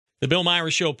The Bill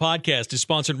Myers Show podcast is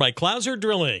sponsored by Clouser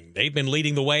Drilling. They've been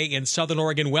leading the way in Southern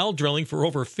Oregon well drilling for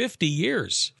over 50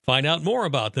 years. Find out more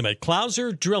about them at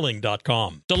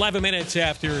clouserdrilling.com. It's 11 minutes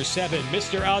after 7.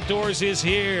 Mr. Outdoors is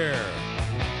here.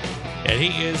 And he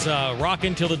is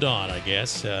rocking till the dawn, I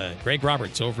guess. Greg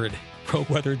Roberts over at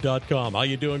ProWeather.com. How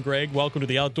you doing, Greg? Welcome to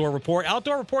the Outdoor Report.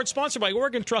 Outdoor Report sponsored by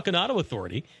Oregon Truck and Auto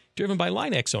Authority, driven by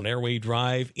Linex on Airway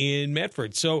Drive in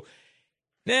Medford. So,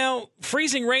 now,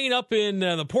 freezing rain up in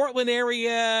the Portland area,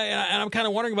 and I'm kind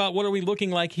of wondering about what are we looking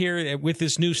like here with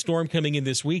this new storm coming in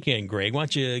this weekend, Greg. Why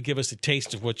don't you give us a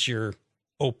taste of what you're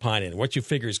opining, what you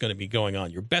figure is going to be going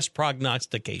on, your best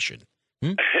prognostication?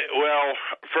 Well,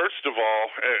 first of all,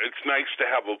 it's nice to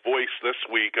have a voice this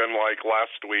week, unlike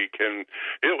last week, and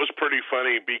it was pretty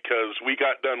funny because we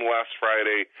got done last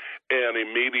Friday, and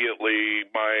immediately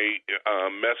my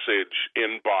message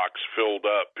inbox filled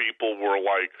up. People were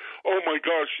like, "Oh my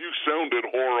gosh, you sounded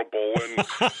horrible," and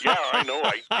yeah, I know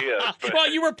I did. But, well,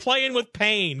 you were playing with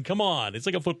pain. Come on, it's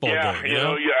like a football game.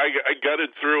 Yeah, I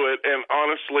gutted through it, and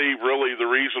honestly, really, the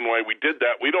reason why we did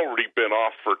that, we'd already been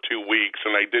off for 2 weeks,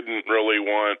 and I didn't really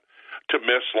want to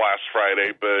miss last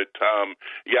Friday, but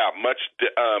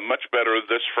much better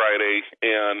this Friday.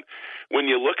 And when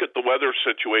you look at the weather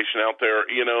situation out there,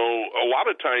 a lot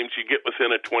of times you get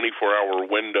within a 24-hour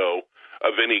window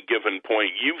of any given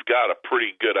point, you've got a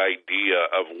pretty good idea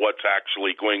of what's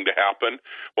actually going to happen.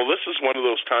 Well, this is one of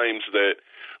those times that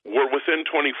we're within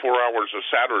 24 hours of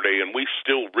Saturday, and we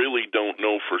still really don't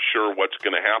know for sure what's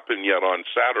going to happen yet on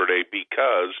Saturday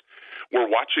because we're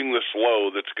watching this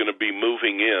low that's going to be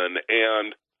moving in,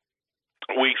 and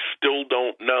we still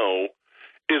don't know,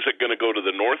 is it going to go to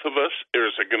the north of us, or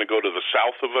is it going to go to the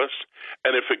south of us?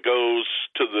 And if it goes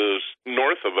to the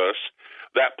north of us,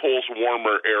 that pulls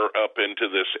warmer air up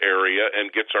into this area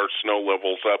and gets our snow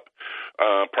levels up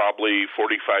probably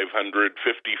 4,500,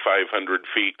 5,500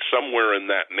 feet, somewhere in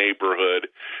that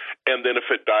neighborhood. And then if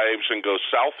it dives and goes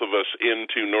south of us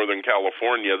into Northern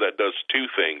California, that does two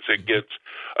things. It gets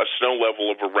a snow level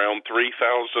of around 3,000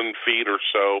 feet or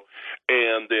so,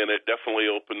 and then it definitely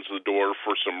opens the door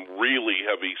for some really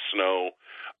heavy snow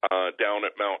down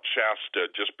at Mount Shasta,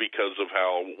 just because of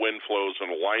how wind flows and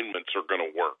alignments are going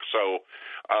to work. So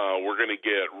we're going to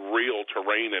get real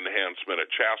terrain enhancement at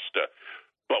Shasta.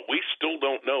 But we still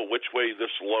don't know which way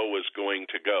this low is going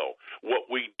to go. What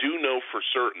we do know for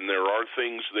certain, there are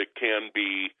things that can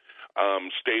be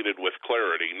stated with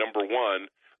clarity. Number one,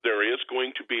 there is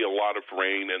going to be a lot of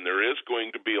rain, and there is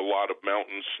going to be a lot of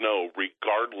mountain snow,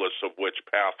 regardless of which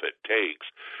path it takes.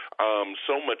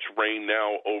 So much rain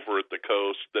now over at the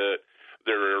coast that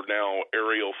there are now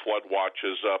aerial flood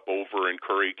watches up over in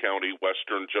Curry County,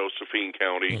 western Josephine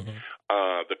County.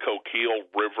 The Coquille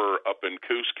River up in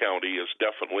Coos County is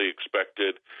definitely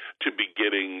expected to be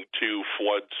getting to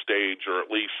flood stage, or at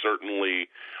least certainly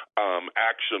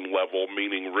action level,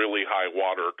 meaning really high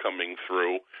water coming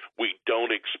through. We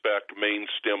don't expect main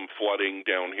stem flooding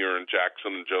down here in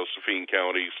Jackson and Josephine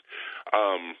counties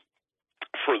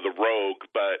for the Rogue,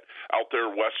 but out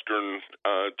there western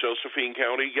Josephine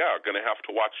County, going to have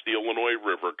to watch the Illinois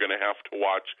River, going to have to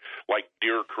watch like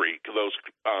Deer Creek, those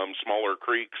smaller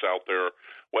creeks out there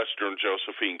western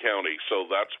Josephine County. So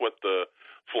that's what the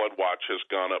flood watch has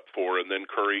gone up for. And then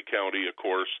Curry County, of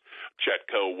course,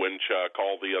 Chetco, Winchuck,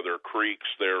 all the other creeks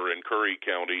there in Curry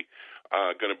County,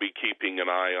 going to be keeping an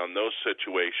eye on those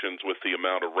situations with the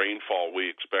amount of rainfall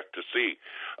we expect to see.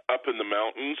 Up in the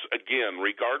mountains, again,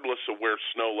 regardless of where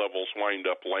snow levels wind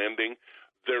up landing,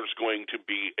 there's going to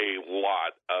be a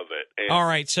lot of it. And all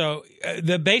right, so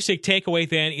the basic takeaway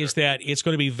then is that it's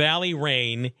going to be valley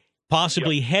rain,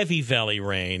 possibly heavy valley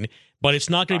rain, but it's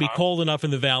not going to be cold enough in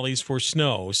the valleys for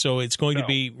snow. So it's going to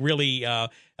be really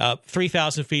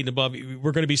 3,000 feet and above.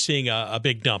 We're going to be seeing a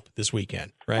big dump this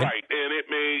weekend, right? Right, and it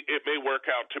may work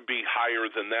out to be higher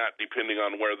than that depending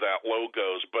on where that low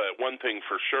goes. But one thing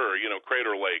for sure,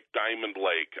 Crater Lake, Diamond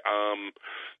Lake,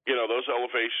 those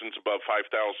elevations above 5,000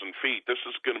 feet, this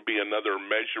is going to be another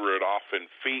measure it off in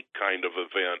feet kind of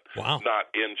event,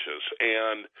 not inches.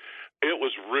 And it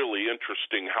was really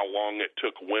interesting how long it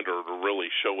took winter to really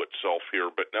show itself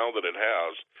here, but now that it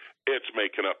has, it's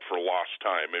making up for lost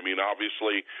time. I mean,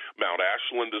 obviously, Mount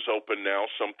Ashland is open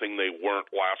now, something they weren't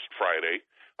last Friday.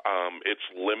 It's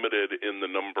limited in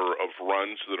the number of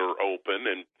runs that are open,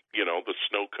 and, the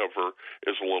snow cover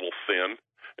is a little thin,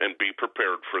 and be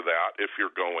prepared for that if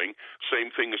you're going. Same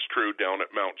thing is true down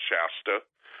at Mount Shasta.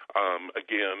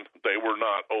 Again, they were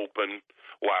not open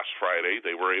last Friday.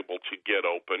 They were able to get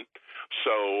open.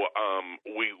 So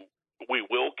we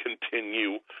will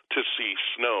continue to see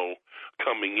snow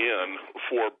coming in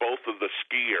for both of the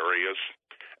ski areas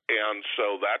And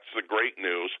so that's the great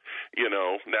news.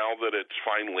 Now that it's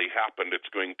finally happened, it's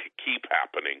going to keep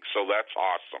happening. So that's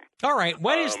awesome. All right.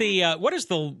 What is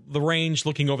the range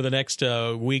looking over the next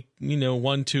week?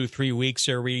 1, 2, 3 weeks.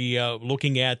 Are we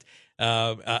looking at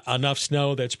enough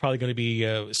snow that's probably going to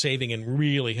be saving and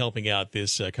really helping out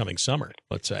this coming summer,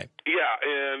 let's say? Yeah,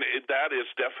 and that is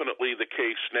definitely the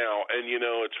case now. And,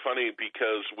 it's funny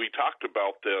because we talked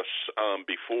about this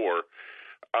before.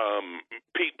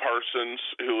 Pete Parsons,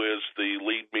 who is the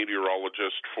lead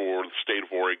meteorologist for the state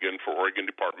of Oregon, for Oregon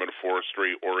Department of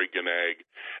Forestry, Oregon Ag,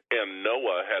 and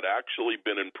NOAA had actually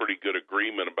been in pretty good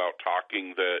agreement about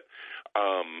talking that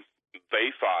they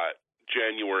thought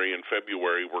January and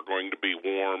February were going to be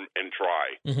warm and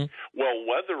dry. Mm-hmm. Well,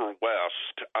 Weather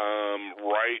West,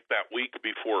 right that week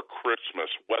before Christmas,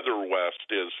 Weather West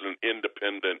is an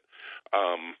independent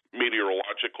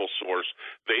meteorological source.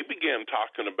 They began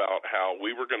talking about how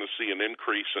we were going to see an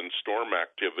increase in storm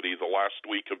activity the last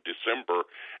week of December,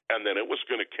 and then it was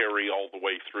going to carry all the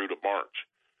way through to March.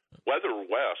 Weather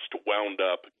West wound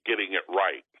up getting it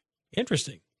right.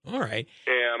 Interesting. All right.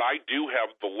 And I do have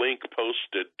the link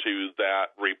posted to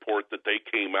that report that they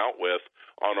came out with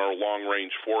on our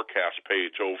long-range forecast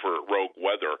page over at Rogue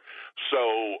Weather.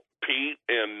 So Pete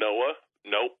and NOAA,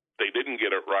 nope, they didn't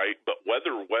get it right, but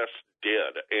Weather West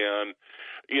did. And,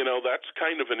 that's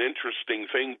kind of an interesting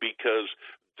thing because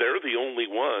they're the only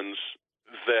ones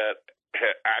that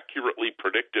accurately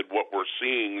predicted what we're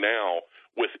seeing now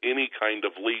with any kind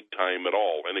of lead time at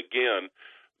all. And again,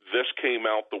 this came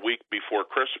out the week before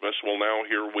Christmas. Well, now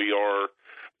here we are,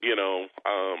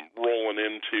 rolling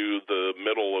into the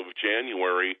middle of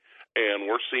January, and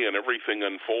we're seeing everything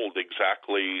unfold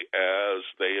exactly as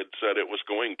they had said it was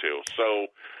going to. So,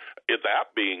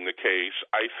 that being the case,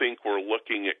 I think we're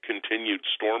looking at continued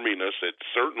storminess. It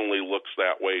certainly looks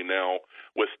that way now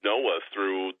with NOAA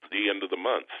through the end of the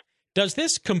month. Does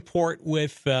this comport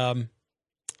with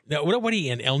what are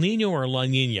you in, El Nino or La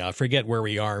Nina? I forget where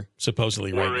we are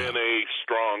supposedly right now. We're in a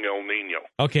strong El Nino.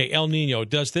 Okay, El Nino.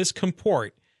 Does this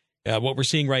comport, what we're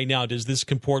seeing right now, does this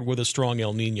comport with a strong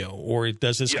El Nino, or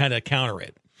does this kind of counter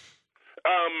it?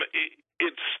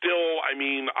 It's still,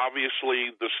 obviously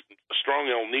the strong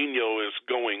El Nino is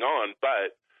going on,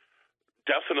 but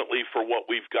definitely for what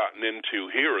we've gotten into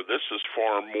here, this is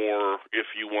far more, if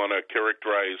you want to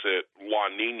characterize it, La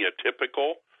Nina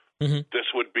typical. Mm-hmm. This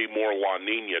would be more La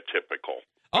Nina typical,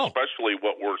 especially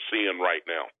what we're seeing right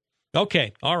now.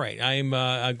 Okay, all right. I'm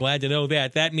glad to know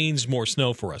that. That means more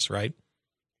snow for us, right?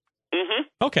 Mm-hmm.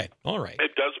 Okay, all right.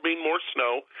 It does mean more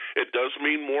snow. It does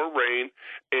mean more rain.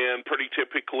 And pretty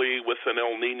typically with an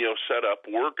El Nino setup,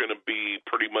 we're going to be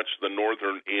pretty much the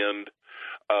northern end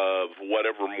of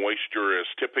whatever moisture is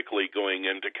typically going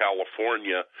into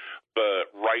California.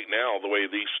 But right now, the way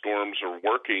these storms are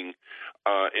working,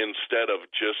 instead of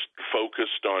just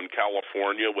focused on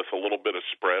California with a little bit of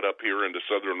spread up here into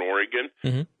southern Oregon,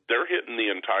 mm-hmm. they're hitting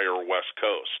the entire West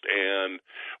Coast. And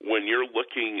when you're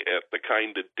looking at the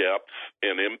kind of depth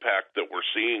and impact that we're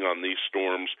seeing on these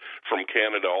storms from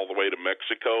Canada all the way to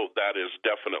Mexico, that is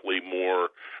definitely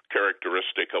more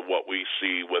characteristic of what we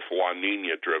see with La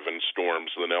Nina-driven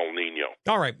storms than El Nino.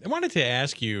 All right. I wanted to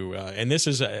ask you, and this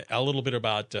is a little bit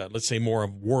about, let's say, more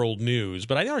of world news,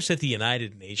 but I noticed that the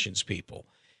United Nations people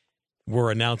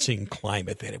were announcing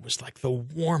climate, that it was like the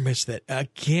warmest that,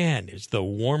 again, is the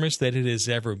warmest that it has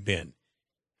ever been.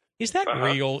 Is that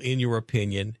real, in your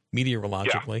opinion,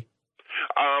 meteorologically? Yeah.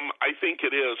 I think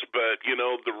it is, but,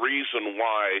 the reason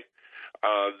why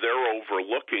they're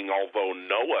overlooking, although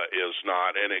NOAA is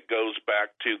not, and it goes back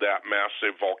to that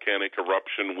massive volcanic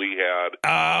eruption we had.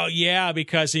 Oh, yeah,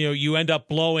 because, you end up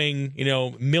blowing,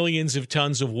 millions of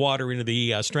tons of water into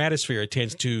the stratosphere. It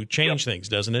tends to change things,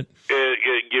 doesn't it?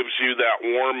 It gives you that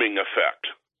warming effect.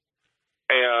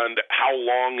 And how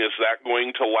long is that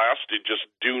going to last? I just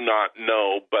do not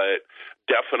know, but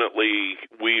definitely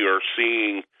we are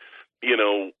seeing,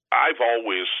 I've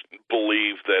always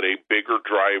believed that a bigger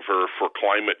driver for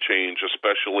climate change,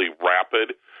 especially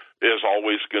rapid, is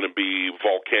always going to be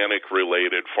volcanic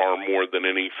related far more than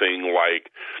anything like,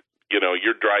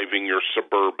 you're driving your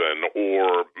Suburban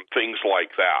or things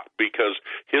like that, because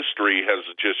history has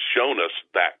just shown us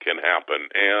that can happen.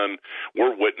 And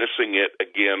we're witnessing it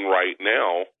again right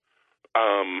now.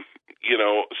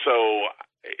 So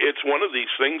it's one of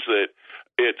these things that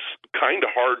it's kind of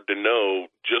hard to know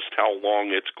just how long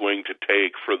it's going to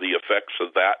take for the effects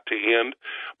of that to end.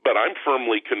 But I'm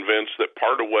firmly convinced that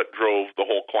part of what drove the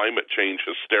whole climate change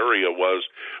hysteria was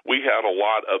we had a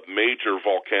lot of major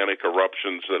volcanic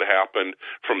eruptions that happened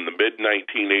from the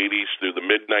mid-1980s through the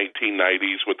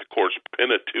mid-1990s with, of course,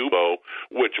 Pinatubo,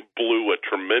 which blew a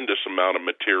tremendous amount of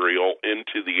material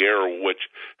into the air, which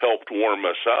helped warm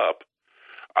us up.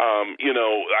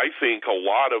 I think a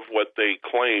lot of what they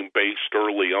claim based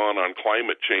early on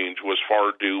climate change was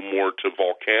far due more to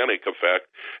volcanic effect.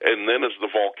 And then as the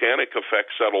volcanic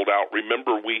effect settled out,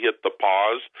 remember we hit the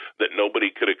pause that nobody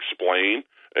could explain.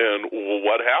 And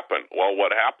what happened? Well,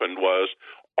 what happened was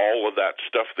all of that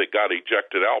stuff that got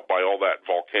ejected out by all that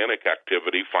volcanic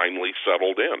activity finally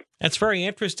settled in. That's very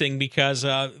interesting because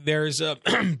there's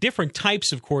different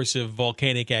types, of course, of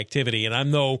volcanic activity, and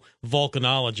I'm no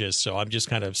volcanologist, so I'm just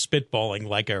kind of spitballing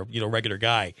like a regular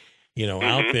guy,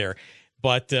 out there.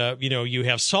 But you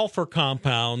have sulfur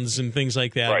compounds and things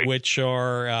like that, right, which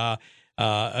are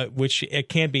which it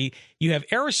can be. You have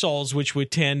aerosols, which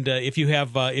would tend if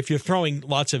you're throwing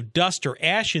lots of dust or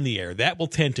ash in the air, that will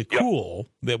tend to cool.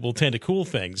 Yep. That will tend to cool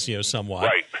things, somewhat.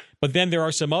 Right. But then there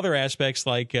are some other aspects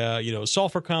like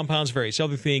sulfur compounds, various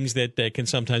other things that can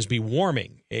sometimes be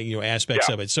warming, aspects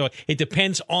of it. So it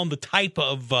depends on the type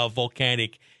of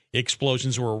volcanic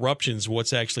explosions or eruptions,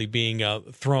 what's actually being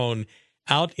thrown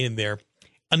out in there.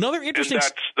 Another interesting.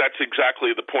 And that's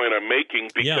exactly the point I'm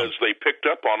making, because they picked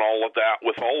up on all of that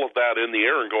with all of that in the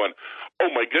air and going,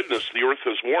 oh my goodness, the Earth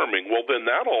is warming. Well, then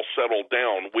that all settled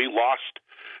down. We lost,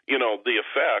 the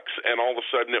effects, and all of a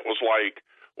sudden it was like,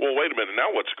 well, wait a minute,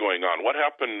 now what's going on? What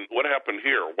happened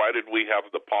here? Why did we have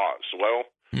the pause?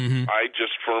 Well, I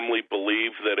just firmly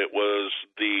believe that it was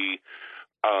the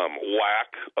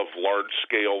lack of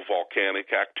large-scale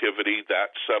volcanic activity, that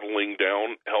settling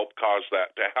down helped cause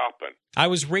that to happen. I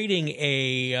was reading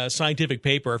a scientific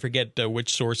paper. I forget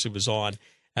which source it was on.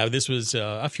 This was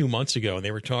a few months ago, and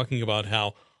they were talking about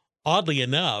how, oddly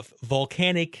enough,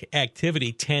 volcanic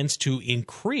activity tends to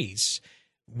increase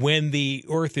when the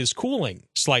Earth is cooling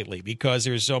slightly, because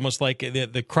there's almost like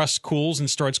the crust cools and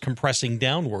starts compressing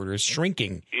downward or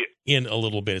shrinking in a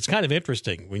little bit. It's kind of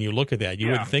interesting when you look at that. You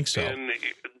wouldn't think so. And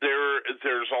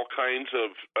there's all kinds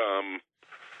of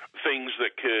things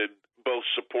that could both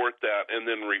support that and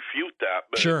then refute that.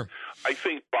 But sure. I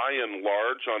think by and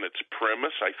large, on its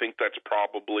premise, I think that's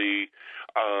probably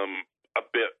a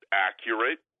bit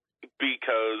accurate,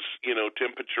 because,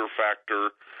 temperature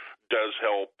factor does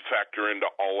help factor into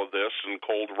all of this, and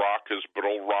cold rock is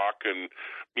brittle rock, and,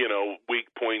 weak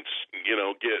points,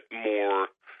 get more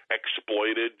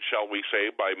exploited, shall we say,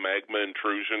 by magma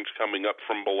intrusions coming up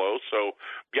from below. So,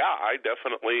 I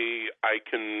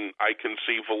can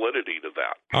see validity to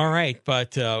that. All right,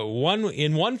 but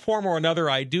in one form or another,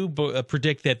 I do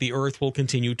predict that the Earth will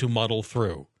continue to muddle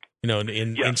through.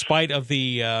 In spite of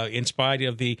the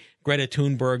Greta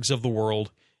Thunbergs of the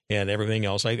world and everything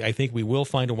else, I think we will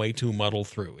find a way to muddle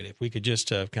through. And if we could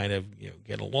just kind of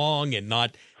get along and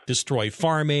not destroy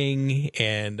farming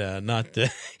and not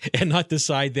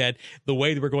decide that the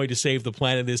way that we're going to save the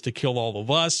planet is to kill all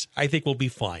of us, I think we'll be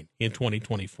fine in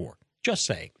 2024. Just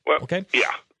saying. Well, okay? Yeah.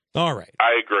 All right.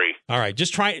 I agree. All right.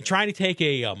 Just trying to take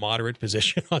a moderate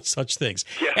position on such things.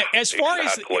 Yeah, as far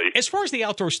as the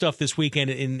outdoor stuff this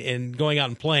weekend and going out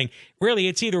and playing, really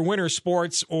it's either winter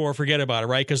sports or forget about it,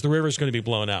 right? Because the river's going to be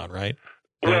blown out, right?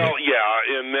 Well,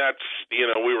 yeah, and that's,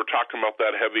 we were talking about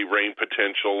that heavy rain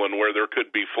potential and where there could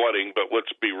be flooding, but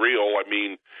let's be real. I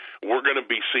mean, we're going to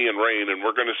be seeing rain, and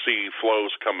we're going to see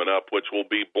flows coming up, which will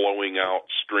be blowing out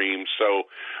streams. So,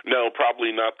 no,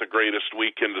 probably not the greatest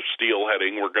weekend of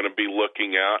steelheading we're going to be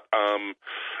looking at. And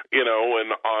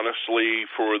honestly,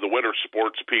 for the winter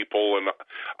sports people, and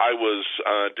I was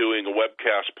doing a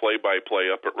webcast play-by-play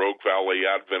up at Rogue Valley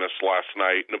Adventist last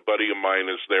night, and a buddy of mine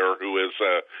is there who is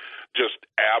just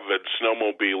avid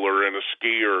snowmobiler and a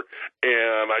skier,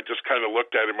 and I just kind of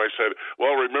looked at him. I said,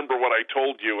 well, remember what I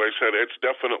told you? I said, it's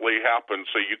definitely happened,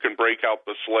 so you can break out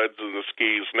the sleds and the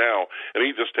skis now. And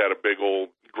he just had a big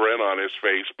old grin on his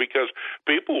face, because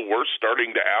people were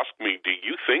starting to ask me, do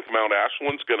you think Mount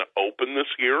Ashland's going to open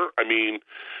this year? I mean,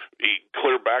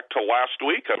 clear back to last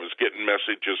week, I was getting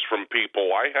messages from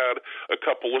people. I had a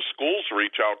couple of schools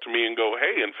reach out to me and go,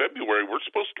 hey, in February, we're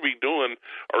supposed to be doing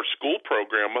our school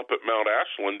program up at Mount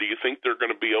Ashland. Do you think they're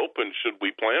going to be open? Should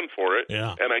we plan for it?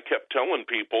 Yeah. And I kept telling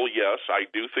people, yes, I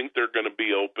do think they're going to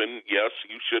be open. Yes,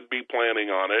 you should be planning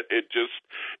on it. It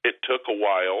took a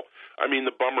while. I mean,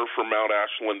 the bummer for Mount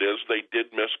Ashland is they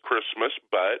did miss Christmas,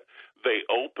 but they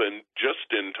opened just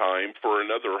in time for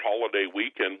another holiday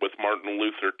weekend, with Martin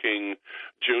Luther King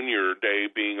Jr. Day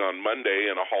being on Monday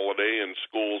and a holiday and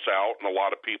school's out and a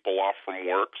lot of people off from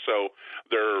work. So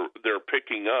they're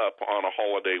picking up on a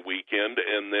holiday weekend,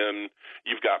 and then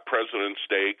you've got President's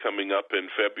Day coming up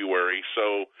in February.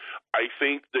 So I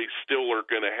think they still are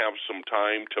going to have some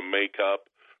time to make up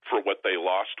for what they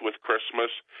lost with Christmas.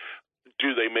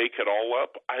 Do they make it all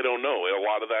up? I don't know. A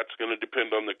lot of that's going to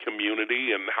depend on the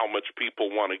community and how much people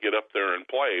want to get up there and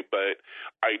play. But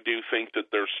I do think that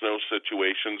their snow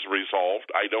situation's resolved.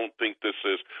 I don't think this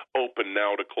is open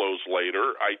now to close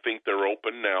later. I think they're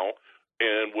open now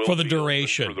and will for the be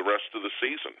duration open for the rest of the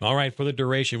season. All right, for the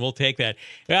duration. We'll take that.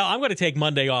 Well, I'm going to take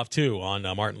Monday off, too, on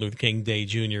Martin Luther King Day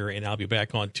Jr., and I'll be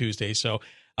back on Tuesday. So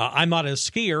I'm not a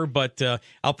skier, but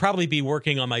I'll probably be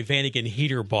working on my Vanagon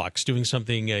heater box, doing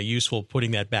something useful,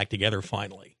 putting that back together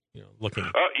finally. Looking.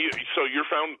 So you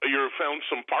found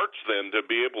some parts then to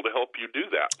be able to help you do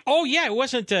that. Oh yeah, it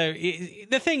wasn't.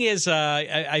 The thing is,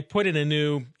 I put in a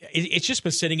new. It's just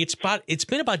been sitting. It's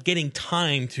been about getting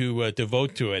time to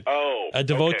devote to it.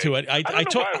 Devote to it. I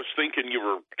was thinking you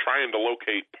were trying to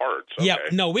locate parts. Okay. Yeah,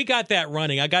 no, we got that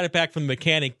running. I got it back from the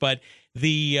mechanic, but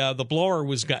the blower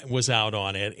was out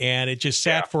on it, and it just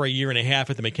sat for a year and a half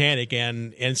at the mechanic,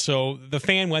 and so the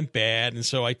fan went bad, and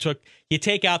so you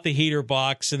take out the heater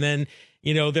box, and then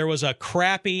there was a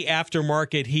crappy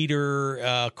aftermarket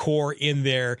heater core in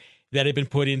there that had been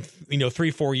put in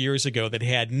 3-4 years ago that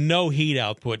had no heat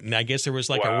output, and I guess there was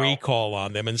like a recall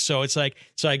on them, and so it's like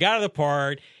I got the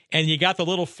part. And you got the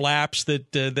little flaps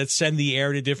that send the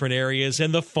air to different areas,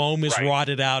 and the foam is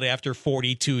rotted out after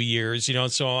 42 years.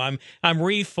 So I'm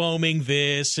refoaming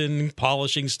this and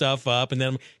polishing stuff up, and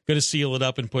then I'm going to seal it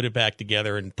up and put it back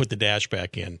together and put the dash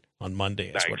back in on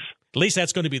Monday. Nice. At least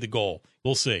that's going to be the goal.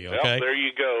 We'll see. Okay. Well, there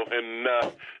you go,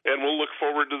 and we'll look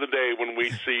forward to the day when we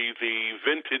see the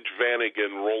vintage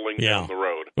Vanagon rolling down the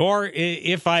road. Or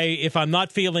if I'm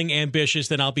not feeling ambitious,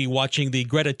 then I'll be watching the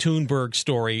Greta Thunberg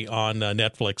story on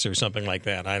Netflix or something like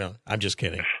that. I'm just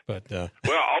kidding. But well,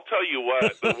 I'll tell you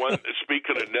what.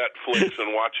 Speaking of Netflix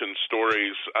and watching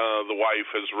stories, the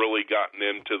wife has really gotten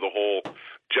into the whole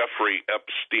Jeffrey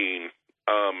Epstein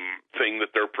thing that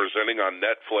they're presenting on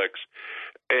Netflix.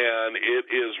 And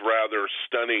it is rather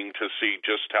stunning to see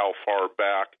just how far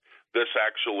back this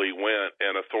actually went,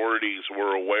 and authorities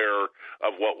were aware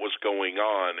of what was going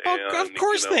on. Of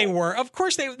course they were. Of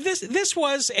course they. This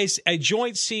was a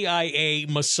joint CIA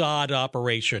Mossad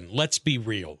operation. Let's be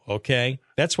real, okay?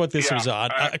 That's what this was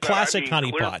on. A classic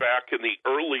honeypot. Back in the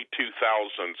early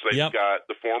 2000s, they've got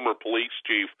the former police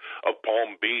chief of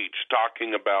Palm Beach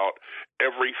talking about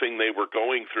everything they were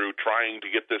going through trying to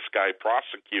get this guy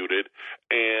prosecuted,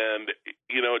 and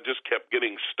it just kept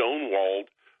getting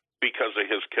stonewalled because of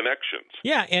his connections.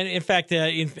 Yeah, and in fact,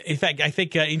 I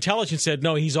think intelligence said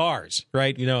no, he's ours,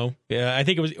 right? I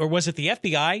think was it the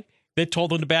FBI that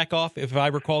told him to back off, if I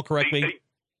recall correctly?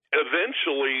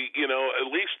 Eventually,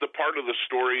 at least the part of the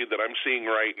story that I'm seeing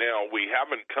right now, we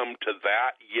haven't come to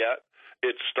that yet.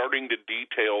 It's starting to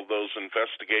detail those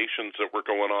investigations that were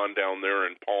going on down there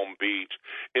in Palm Beach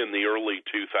in the early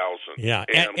 2000s. Yeah,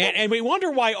 and we wonder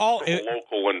why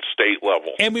local and state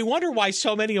level. And we wonder why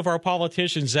so many of our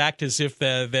politicians act as if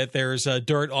that there's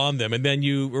dirt on them. And then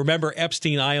you remember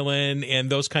Epstein Island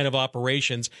and those kind of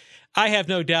operations. I have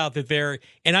no doubt that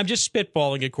and I'm just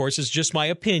spitballing, of course, it's just my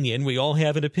opinion. We all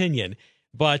have an opinion.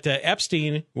 But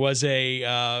Epstein was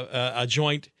a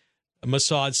joint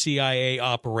Mossad CIA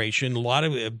operation, a lot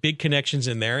of big connections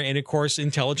in there, and of course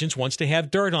intelligence wants to have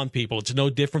dirt on people. It's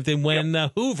no different than when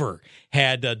Hoover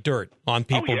had dirt on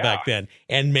people back then,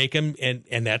 and make them,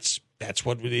 and that's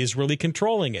what is really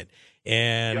controlling it.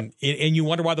 And and you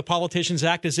wonder why the politicians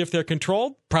act as if they're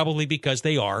controlled? Probably because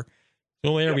they are.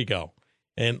 So there we go.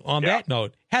 And on that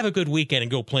note, have a good weekend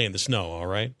and go play in the snow. All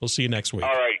right, we'll see you next week.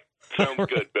 All right, sounds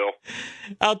good, Bill.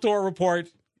 Outdoor Report.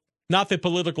 Not the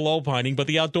political opining, but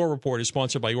the Outdoor Report is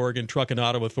sponsored by Oregon Truck and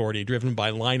Auto Authority, driven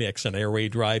by Linex on Airway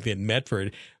Drive in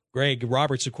Medford. Greg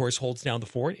Roberts, of course, holds down the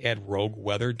fort at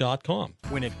rogueweather.com.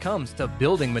 When it comes to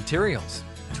building materials,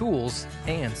 tools,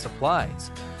 and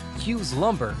supplies, Hughes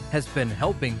Lumber has been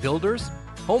helping builders,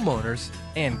 homeowners,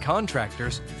 and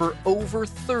contractors for over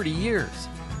 30 years.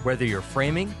 Whether you're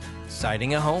framing,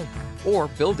 siding a home, or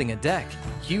building a deck,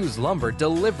 Hughes Lumber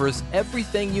delivers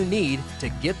everything you need to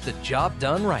get the job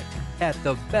done right at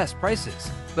the best prices.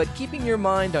 But keeping your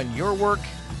mind on your work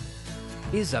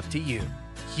is up to you.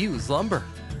 Hughes Lumber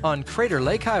on Crater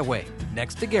Lake Highway,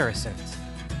 next to Garrison's.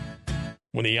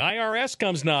 When the IRS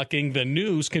comes knocking, the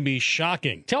news can be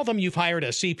shocking. Tell them you've hired a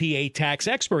CPA tax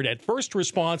expert at First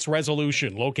Response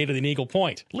Resolution, located in Eagle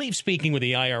Point. Leave speaking with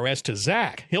the IRS to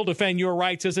Zach. He'll defend your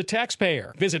rights as a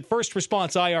taxpayer. Visit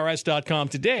firstresponseirs.com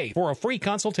today for a free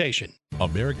consultation.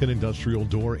 American Industrial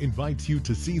Door invites you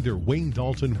to see their Wayne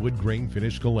Dalton wood grain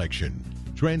finish collection.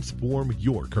 Transform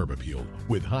your curb appeal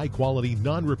with high-quality,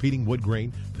 non-repeating wood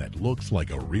grain that looks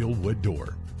like a real wood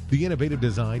door. The innovative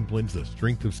design blends the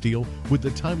strength of steel with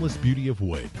the timeless beauty of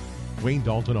wood. Wayne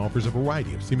Dalton offers a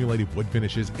variety of simulated wood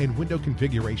finishes and window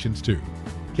configurations too.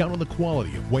 Count on the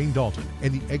quality of Wayne Dalton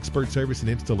and the expert service and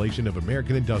installation of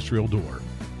American Industrial Door.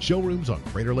 Showrooms on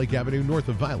Crater Lake Avenue north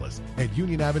of Vilas and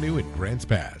Union Avenue in Grants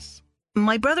Pass.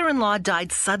 My brother-in-law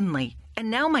died suddenly, and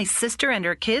now my sister and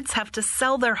her kids have to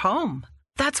sell their home.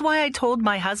 That's why I told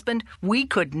my husband we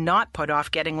could not put off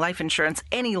getting life insurance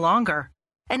any longer.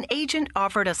 An agent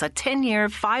offered us a 10-year,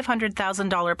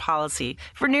 $500,000 policy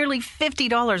for nearly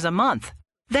 $50 a month.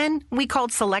 Then we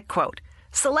called SelectQuote.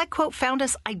 SelectQuote found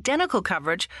us identical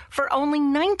coverage for only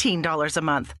 $19 a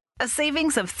month, a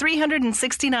savings of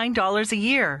 $369 a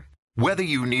year. Whether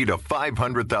you need a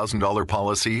 $500,000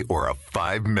 policy or a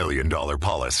 $5 million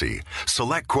policy,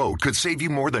 SelectQuote could save you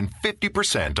more than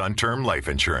 50% on term life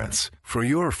insurance. For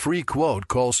your free quote,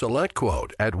 call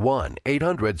SelectQuote at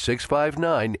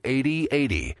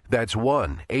 1-800-659-8080. That's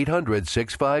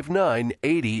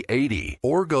 1-800-659-8080.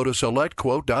 Or go to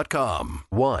SelectQuote.com.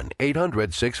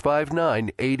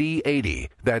 1-800-659-8080.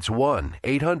 That's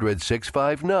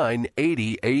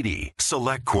 1-800-659-8080.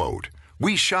 SelectQuote.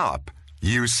 We shop.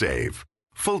 You save.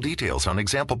 Full details on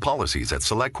example policies at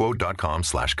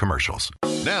selectquote.com/commercials.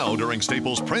 Now, during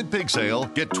Staples Print Big Sale,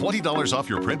 get $20 off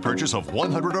your print purchase of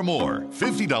 $100 or more,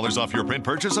 $50 off your print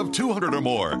purchase of $200 or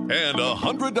more, and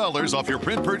 $100 off your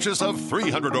print purchase of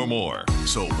 $300 or more.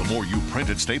 So the more you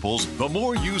print at Staples, the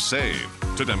more you save.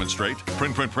 To demonstrate,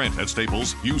 print at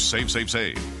Staples, you save.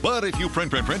 But if you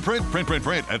print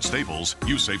at Staples,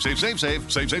 you save.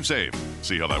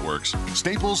 See how that works?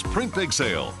 Staples Print Big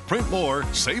Sale. Print more,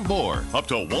 save more. Up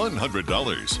to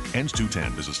 $100. Ends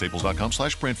 2/10. Visit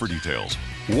staples.com/print for details.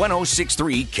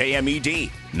 106.3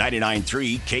 KMED,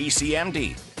 99.3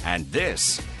 KCMD. And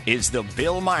this is The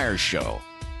Bill Myers Show.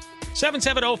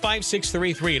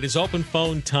 770-5633. It is open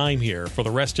phone time here for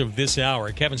the rest of this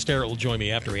hour. Kevin Starrett will join me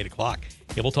after 8 o'clock.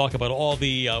 Yeah, we'll talk about all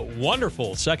the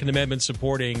wonderful Second Amendment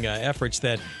supporting efforts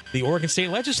that the Oregon State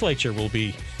Legislature will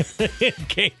be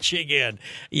engaging in.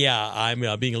 Yeah, I'm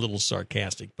being a little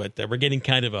sarcastic, but we're getting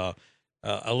kind of a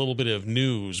little bit of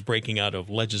news breaking out of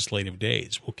legislative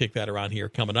days. We'll kick that around here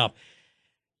coming up.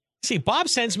 See, Bob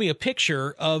sends me a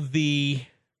picture of the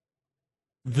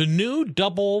new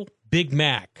double Big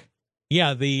Mac.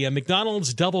 Yeah, the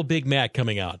McDonald's double Big Mac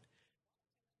coming out.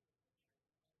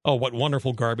 Oh, what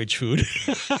wonderful garbage food.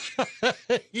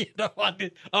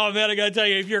 Oh, man, I got to tell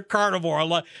you, if you're a carnivore, I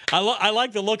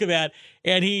like the look of that.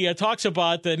 And he talks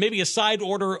about maybe a side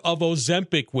order of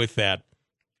Ozempic with that.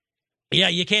 Yeah,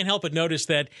 you can't help but notice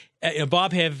that.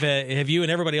 Bob, have you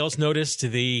and everybody else noticed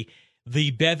the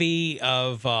bevy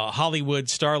of Hollywood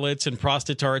starlets and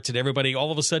prostitutes and everybody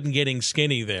all of a sudden getting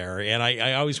skinny there? And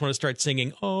I always want to start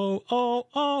singing, oh,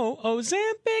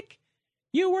 Ozempic,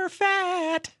 you were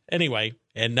fat. Anyway,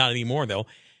 and not anymore, though.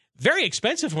 Very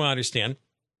expensive, from what I understand.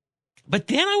 But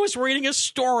then I was reading a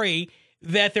story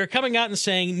that they're coming out and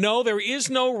saying, no, there is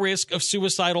no risk of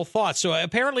suicidal thoughts. So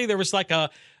apparently there was like a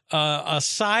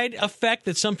side effect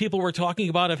that some people were talking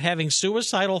about of having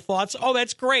suicidal thoughts. Oh,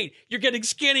 that's great. You're getting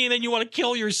skinny and then you want to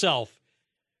kill yourself.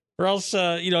 Or else,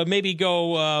 maybe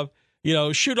go,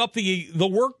 shoot up the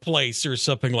workplace or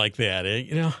something like that.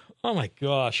 Oh, my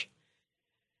gosh.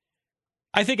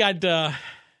 I think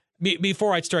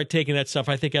before I'd start taking that stuff,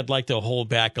 I think I'd like to hold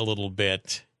back a little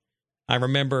bit. I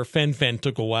remember Fen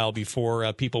took a while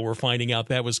before people were finding out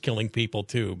that was killing people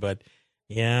too. But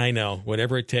yeah, I know.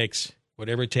 Whatever it takes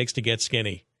to get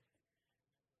skinny.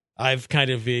 I've kind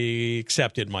of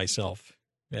accepted myself.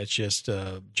 That's just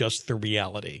the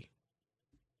reality.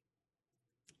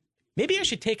 Maybe I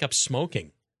should take up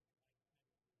smoking.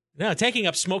 No, taking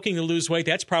up smoking to lose weight,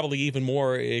 that's probably even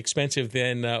more expensive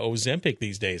than Ozempic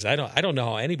these days. I don't know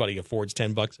how anybody affords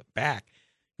 $10 a pack.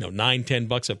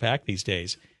 $9-10 a pack these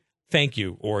days. Thank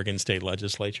you, Oregon State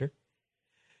Legislature.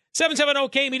 770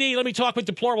 KMED, let me talk with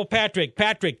Deplorable Patrick.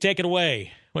 Patrick, take it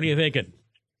away. What are you thinking?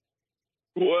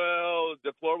 Well,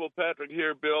 Deplorable Patrick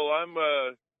here, Bill. I'm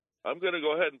going to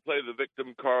go ahead and play the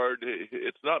victim card.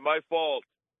 It's not my fault.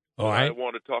 All right. I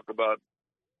want to talk about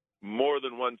more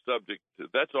than one subject.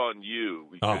 That's on you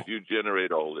because you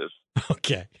generate all this.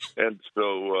 Okay. And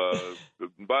so,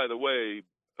 by the way,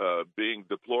 being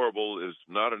deplorable is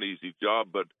not an easy job,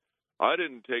 but I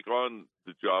didn't take on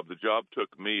the job. The job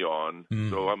took me on,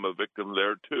 so I'm a victim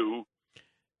there, too.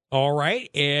 All right.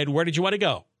 And where did you want to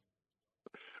go?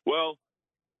 Well,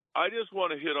 I just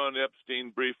want to hit on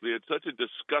Epstein briefly. It's such a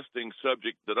disgusting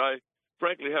subject that I,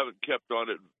 frankly, haven't kept on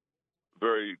it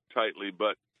very tightly,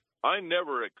 but I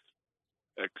never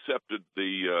accepted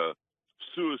the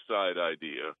suicide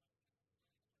idea.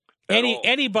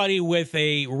 Anybody with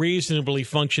a reasonably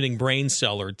functioning brain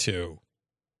cell or two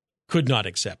could not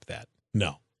accept that.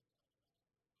 No.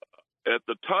 At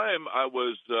the time, I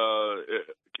was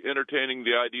entertaining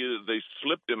the idea that they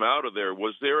slipped him out of there.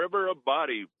 Was there ever a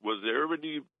body? Was there ever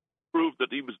any proof that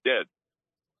he was dead?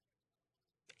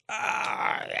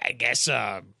 I guess,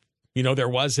 there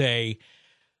was a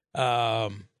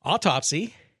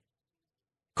autopsy.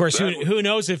 Of course, who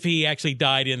knows if he actually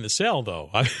died in the cell, though?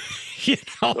 Well,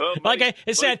 like I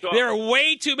said, there are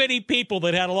way too many people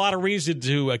that had a lot of reason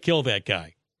to kill that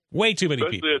guy. Way too many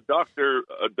people. Especially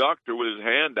a doctor with his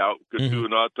hand out could do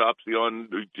an autopsy on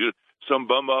some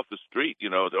bum off the street.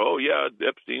 Oh yeah,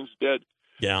 Epstein's dead.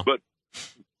 Yeah. But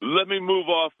let me move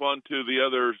off onto the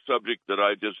other subject that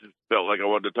I just felt like I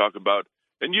wanted to talk about,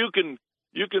 and you can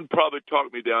probably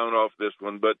talk me down off this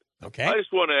one, but okay. I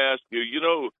just want to ask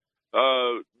you.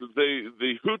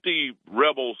 The Houthi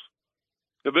rebels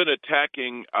have been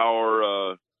attacking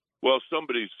our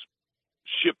somebody's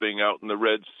shipping out in the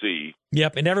Red Sea.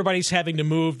 Yep, and everybody's having to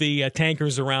move the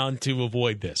tankers around to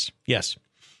avoid this. Yes.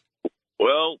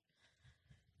 Well,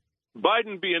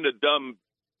 Biden, being a dumb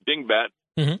dingbat,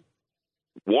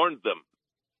 warned them.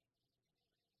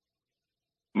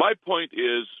 My point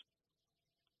is,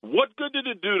 what good did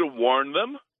it do to warn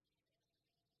them?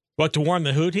 What, to warn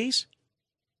the Houthis?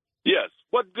 Yes.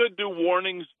 What good do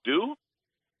warnings do?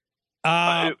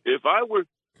 If I were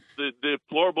the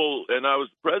deplorable and I was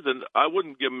president, I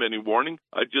wouldn't give them any warning.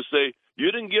 I'd just say,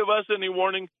 you didn't give us any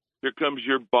warning. Here comes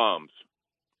your bombs.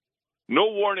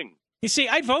 No warning. You see,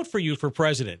 I'd vote for you for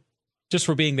president just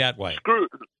for being that way. Screw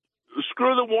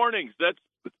the warnings. That's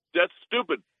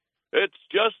stupid. It's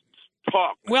just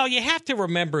talk. Well, you have to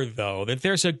remember, though, that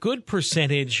there's a good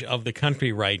percentage of the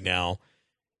country right now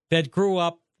that grew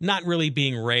up not really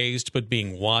being raised, but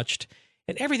being watched.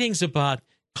 And everything's about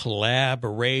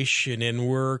collaboration, and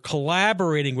we're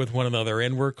collaborating with one another,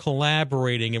 and we're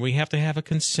collaborating, and we have to have a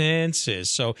consensus.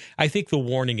 So I think the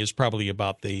warning is probably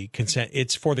about the consent.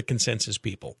 It's for the consensus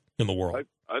people in the world.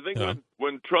 I think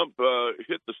when Trump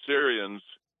hit the Syrians,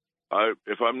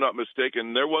 if I'm not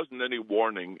mistaken, there wasn't any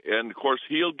warning. And, of course,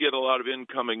 he'll get a lot of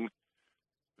incoming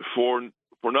for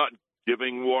not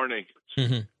giving warnings.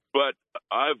 But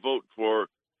I vote for,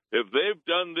 if they've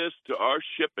done this to our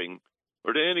shipping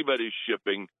or to anybody's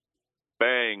shipping,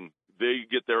 bang, they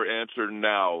get their answer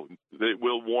now. They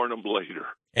will warn them later.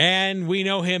 And we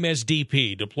know him as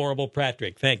DP, Deplorable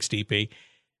Patrick. Thanks, DP.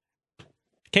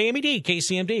 KMED,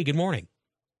 KCMD, good morning.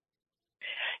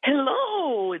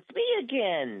 Hello, it's me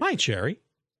again. Hi, Cherry.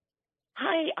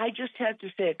 Hi, I just have to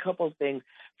say a couple of things.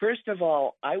 First of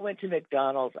all, I went to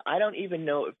McDonald's. I don't even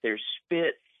know if there's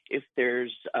spit, if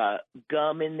there's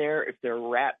gum in there, if there are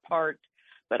rat parts,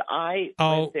 but I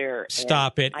went there.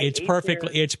 Stop it. It's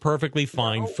perfectly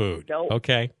fine food. No,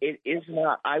 okay. It is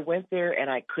not. I went there and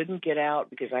I couldn't get out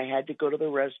because I had to go to the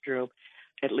restroom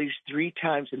at least 3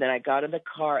 times, and then I got in the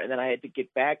car, and then I had to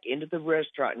get back into the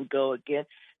restaurant and go again.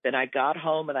 Then I got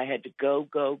home and I had to go.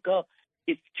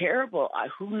 It's terrible.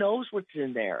 Who knows what's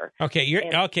in there?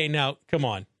 Okay, okay. Now, come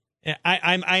on.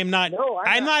 I'm not. No,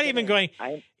 I'm not even going.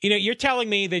 You're telling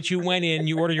me that you went in,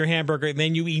 you ordered your hamburger, and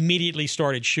then you immediately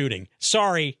started shooting.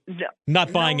 Sorry,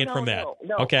 not buying it from that.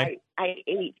 No, okay. I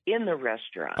ate in the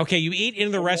restaurant. Okay, you eat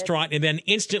in the restaurant, and then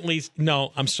instantly.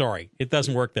 No, I'm sorry. It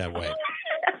doesn't work that way.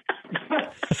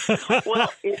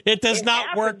 Well, it does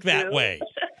not work that way.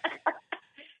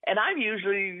 And I'm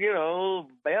usually,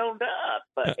 bound up.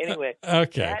 But anyway,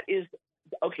 okay. That is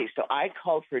okay. So I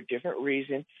called for a different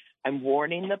reason. I'm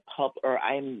warning the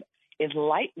I'm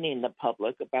enlightening the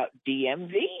public about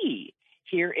DMV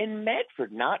here in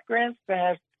Medford, not Grants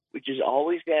Pass, which is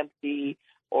always empty.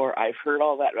 Or I've heard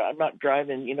all that. I'm not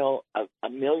driving, a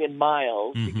million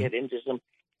miles to get into some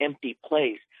empty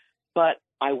place. But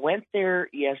I went there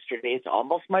yesterday. It's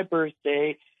almost my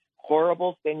birthday.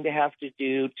 Horrible thing to have to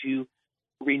do to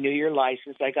renew your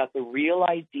license. I got the real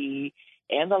ID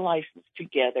and the license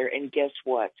together, and guess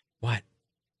what? What?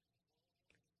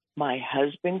 My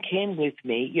husband came with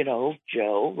me,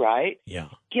 Joe, right? Yeah.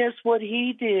 Guess what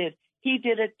he did? He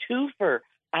did a twofer.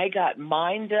 I got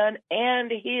mine done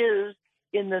and his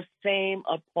in the same,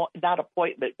 not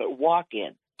appointment, but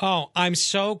walk-in. Oh, I'm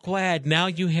so glad now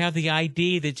you have the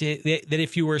ID that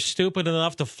if you were stupid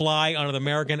enough to fly on an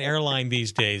American airline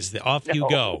these days, off you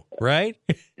go, right?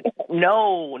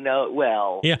 No.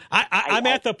 Well, yeah, I'm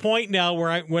at the point now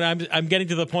where I'm getting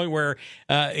to the point where,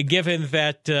 given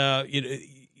that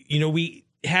we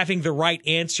having the right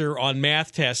answer on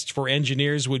math tests for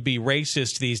engineers would be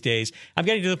racist these days, I'm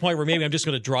getting to the point where maybe I'm just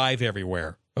going to drive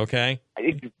everywhere. Okay.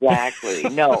 Exactly.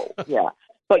 No. Yeah.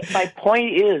 But my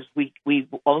point is, we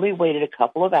only waited a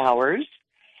couple of hours,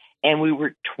 and we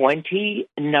were 20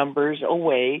 numbers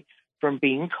away from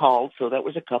being called, so that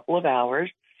was a couple of hours.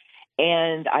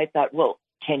 And I thought, well,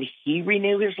 can he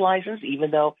renew his license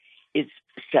even though it's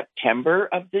September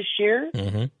of this year?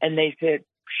 Mm-hmm. And they said,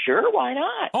 sure, why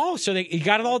not? Oh, so you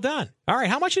got it all done. All right.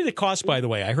 How much did it cost, by the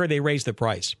way? I heard they raised the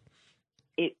price.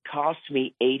 It cost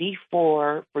me $84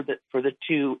 for the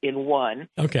two in one.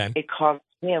 Okay. It cost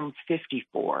him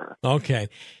 $54. Okay.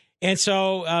 And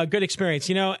so, good experience.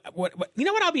 You know what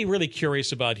I'll be really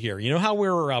curious about here? You know how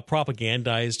we're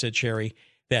propagandized, Cherry,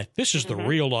 that this is the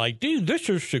real ID, this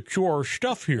is secure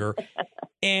stuff here.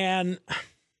 And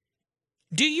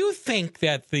do you think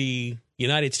that the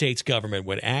United States government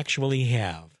would actually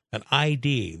have an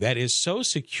ID that is so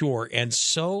secure and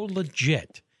so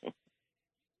legit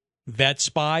that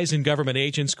spies and government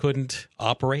agents couldn't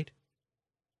operate?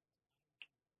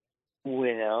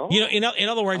 Well, in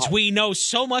other words, we know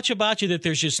so much about you that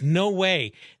there's just no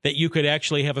way that you could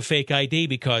actually have a fake ID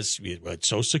because it's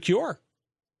so secure.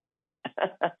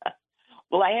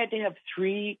 Well, I had to have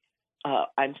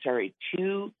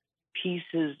two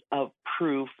pieces of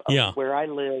proof of where I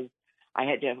live. I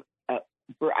had to have,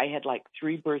 I had like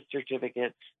 3 birth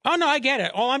certificates. Oh, no, I get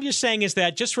it. All I'm just saying is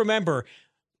that just remember,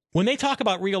 when they talk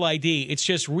about real ID, it's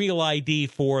just real ID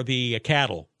for the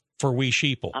cattle. For we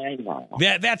sheeple. I know.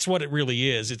 That's what it really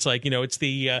is. It's like, it's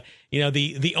the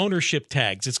the ownership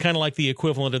tags. It's kind of like the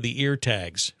equivalent of the ear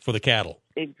tags for the cattle.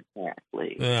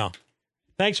 Exactly. Yeah.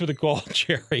 Thanks for the call,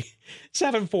 Jerry.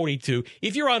 742.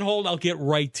 If you're on hold, I'll get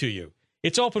right to you.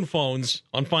 It's open phones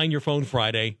on Find Your Phone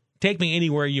Friday. Take me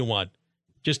anywhere you want.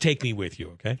 Just take me with you,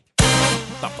 okay?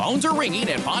 The phones are ringing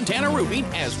at Fontana Roofing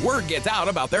as word gets out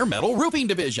about their metal roofing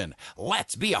division.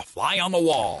 Let's be a fly on the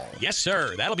wall. Yes,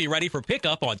 sir. That'll be ready for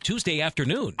pickup on Tuesday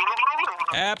afternoon.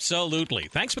 Absolutely.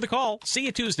 Thanks for the call. See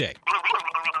you Tuesday.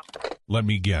 Let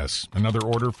me guess. Another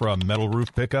order for a metal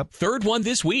roof pickup? Third one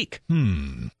this week.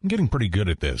 I'm getting pretty good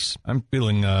at this. I'm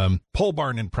feeling pole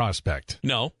barn in Prospect.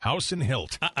 No. House in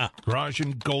Hilt. Garage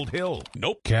in Gold Hill.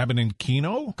 Nope. Cabin in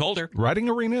Keno. Colder. Riding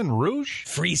arena in Rouge.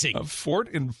 Freezing. A fort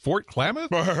in Fort Klamath.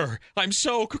 Brr, I'm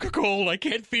so cold I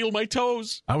can't feel my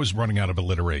toes. I was running out of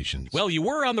alliterations. Well, you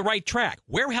were on the right track.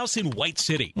 Warehouse in White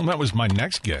City. Well, that was my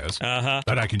next guess.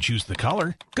 But I can choose the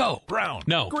color. Go. Brown.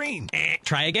 No. Green.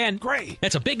 Try again. Gray.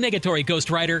 That's a big negatory,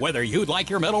 Ghost Rider. Whether you'd like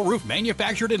your metal roof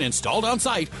manufactured and installed on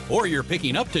site, or you're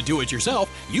picking up to do it yourself,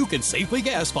 you can safely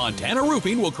guess Fontana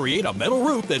Roofing will create a metal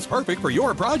roof that's perfect for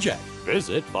your project.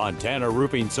 Visit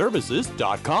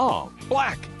FontanaRoofingServices.com.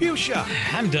 Black. Fuchsia.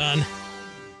 I'm done.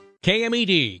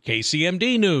 KMED,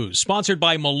 KCMD News, sponsored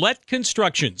by Millette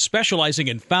Construction, specializing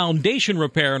in foundation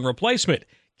repair and replacement.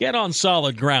 Get on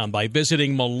solid ground by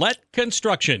visiting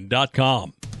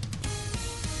MilletteConstruction.com.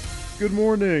 Good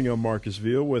morning, I'm Marcus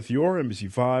Veal with your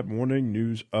NBC5 Morning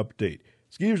News Update.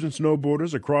 Skiers and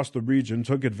snowboarders across the region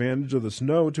took advantage of the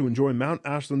snow to enjoy Mount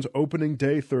Ashland's opening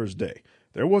day Thursday.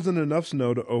 There wasn't enough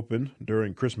snow to open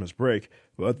during Christmas break,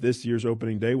 but this year's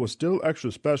opening day was still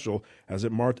extra special as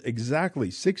it marked exactly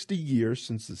 60 years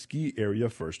since the ski area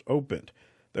first opened.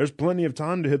 There's plenty of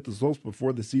time to hit the slopes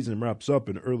before the season wraps up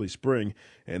in early spring,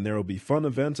 and there will be fun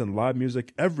events and live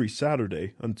music every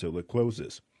Saturday until it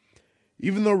closes.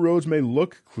 Even though roads may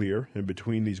look clear in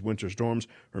between these winter storms,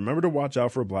 remember to watch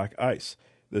out for black ice.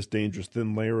 This dangerous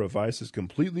thin layer of ice is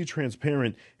completely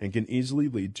transparent and can easily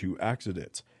lead to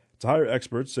accidents. Tire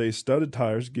experts say studded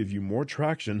tires give you more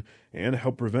traction and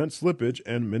help prevent slippage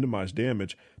and minimize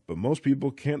damage, but most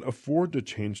people can't afford to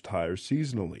change tires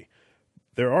seasonally.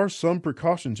 There are some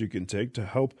precautions you can take to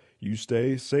help you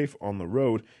stay safe on the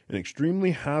road. In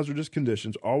extremely hazardous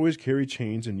conditions, always carry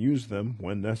chains and use them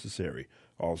when necessary.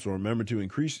 Also, remember to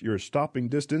increase your stopping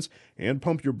distance and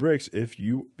pump your brakes if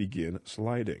you begin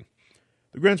sliding.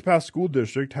 The Grants Pass School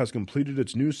District has completed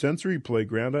its new sensory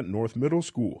playground at North Middle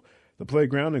School. The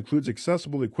playground includes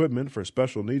accessible equipment for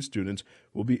special needs students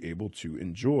will be able to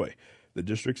enjoy. The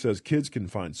district says kids can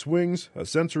find swings, a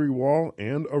sensory wall,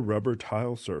 and a rubber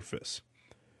tile surface.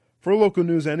 For local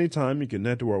news anytime, you can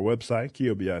head to our website,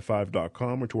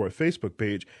 KOBI5.com, or to our Facebook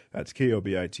page, that's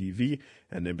KOBI TV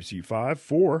and NBC5.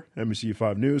 For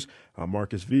NBC5 News, I'm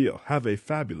Marcus Veal. Have a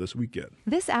fabulous weekend.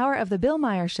 This hour of the Bill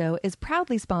Meyer Show is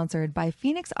proudly sponsored by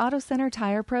Phoenix Auto Center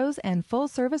Tire Pros and Full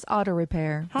Service Auto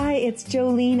Repair. Hi, it's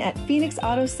Jolene at Phoenix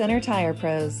Auto Center Tire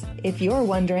Pros. If you're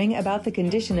wondering about the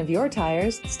condition of your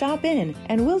tires, stop in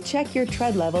and we'll check your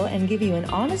tread level and give you an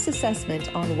honest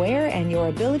assessment on wear and your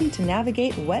ability to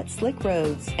navigate wet, slick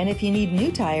roads. And if you need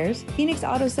new tires, Phoenix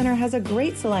Auto Center has a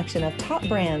great selection of top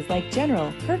brands like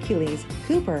General, Hercules,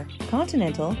 Cooper,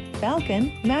 Continental,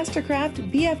 Falcon,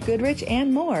 Mastercraft, BF Goodrich,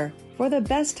 and more. For the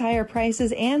best tire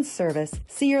prices and service,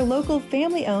 see your local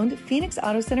family-owned Phoenix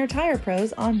Auto Center Tire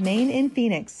Pros on Main in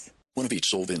Phoenix. One of each.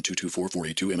 Soul VIN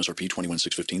 224482, MSRP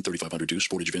 21615, 3500 due,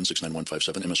 Sportage VIN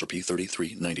 69157, MSRP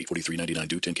 3390, 4399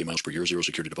 due, 10K miles per year, zero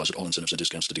security deposit, all incentives and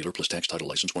discounts to dealer, plus tax, title,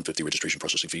 license, 150 registration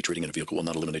processing fee. Trading in a vehicle will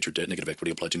not eliminate your debt. Negative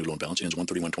equity applied to new loan balance ends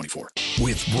 13124.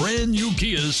 With brand new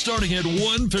Kias starting at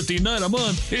 $159 a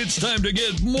month, it's time to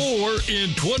get more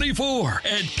in 24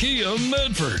 at Kia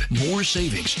Medford. More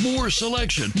savings, more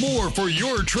selection, more for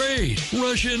your trade.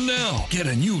 Rush in now. Get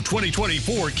a new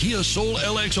 2024 Kia Soul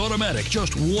LX Automatic,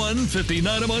 just $159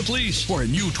 a month lease, or a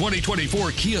new 2024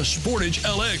 Kia Sportage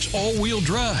LX all-wheel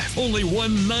drive, only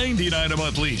 $199 a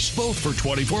month lease, both for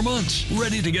 24 months.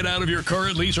 Ready to get out of your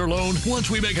current lease or loan? Once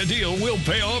we make a deal, we'll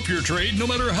pay off your trade no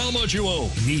matter how much you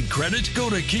owe. Need credit? Go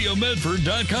to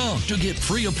KiaMedford.com to get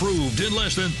pre-approved in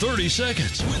less than 30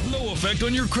 seconds with no effect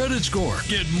on your credit score.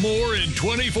 Get more in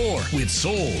 24 with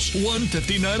Souls,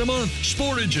 $159 a month,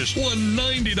 Sportages,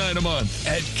 $199 a month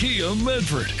at Kia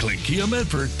Medford. Click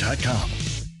KiaMedford.com.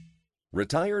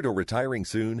 Retired or retiring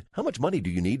soon? How much money do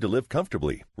you need to live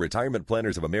comfortably? Retirement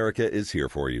Planners of America is here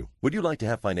for you. Would you like to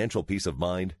have financial peace of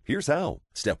mind? Here's how.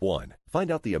 Step 1. Find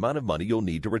out the amount of money you'll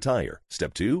need to retire.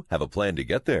 Step 2. Have a plan to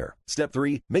get there. Step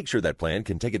 3. Make sure that plan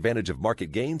can take advantage of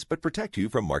market gains but protect you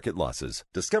from market losses.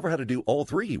 Discover how to do all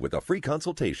three with a free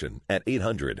consultation at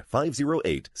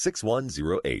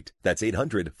 800-508-6108. That's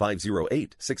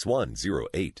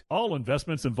 800-508-6108. All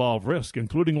investments involve risk,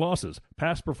 including losses.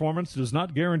 Past performance does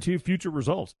not guarantee future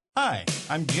results. Hi,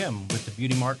 I'm Jim with the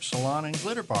Beauty Mark Salon and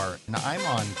Glitter Bar, and I'm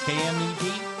on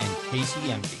KMED and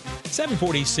KCMD.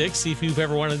 746. If you've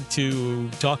ever wanted to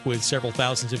talk with several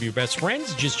thousands of your best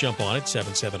friends, just jump on it,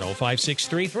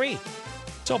 770-5633.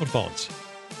 It's open phones.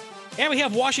 And we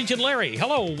have Washington Larry.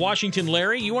 Hello, Washington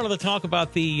Larry. You wanted to talk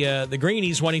about the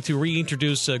Greenies wanting to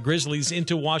reintroduce Grizzlies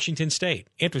into Washington State.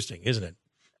 Interesting, isn't it?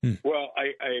 Well,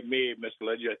 I may have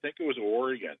misled you. I think it was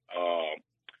Oregon,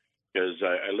 because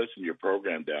I listened to your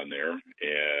program down there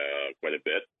quite a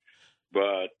bit.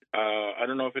 But I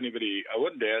don't know if anybody. I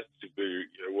wouldn't ask.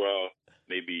 Well,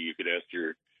 maybe you could ask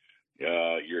your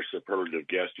superlative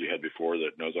guest you had before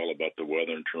that knows all about the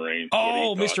weather and terrain.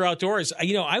 Oh, Mr. Outdoors.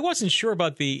 I wasn't sure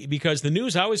about because the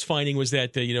news I was finding was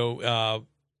that they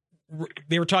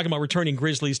were talking about returning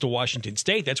Grizzlies to Washington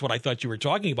State. That's what I thought you were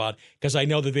talking about, because I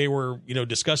know that they were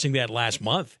discussing that last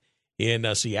month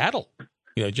in Seattle.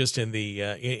 Just in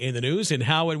the news, and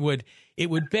how it would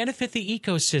benefit the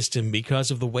ecosystem because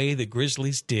of the way the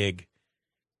Grizzlies dig.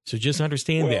 So just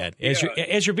understand that as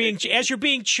you're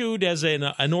being chewed as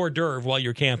an hors d'oeuvre while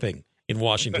you're camping in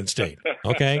Washington State.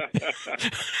 Okay,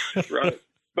 right.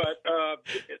 But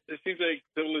it seems like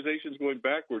civilization's going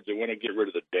backwards. They want to get rid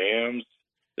of the dams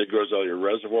that grows all your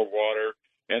reservoir water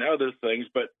and other things,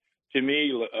 but to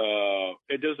me,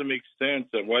 it doesn't make sense.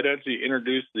 And why don't you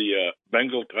introduce the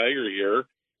Bengal tiger here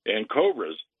and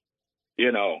cobras?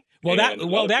 Well,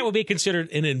 that would be considered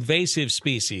an invasive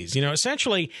species.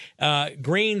 Essentially,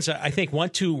 Greens, I think,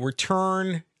 want to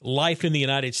return life in the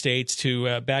United States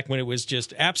to back when it was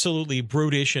just absolutely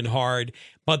brutish and hard.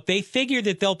 But they figure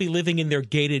that they'll be living in their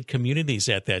gated communities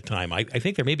at that time. I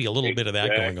think there may be a little bit of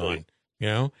that going on.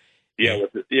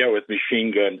 With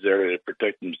machine guns there to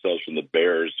protect themselves from the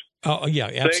bears. Oh, yeah,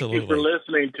 absolutely. Thank you for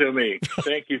listening to me.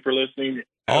 Thank you for listening.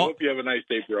 I hope you have a nice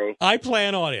day, bro. I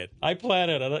plan on it.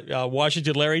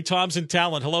 Washington Larry. Tom's in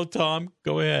Talent. Hello, Tom.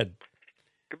 Go ahead.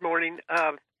 Good morning.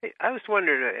 I was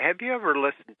wondering, have you ever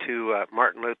listened to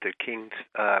Martin Luther King's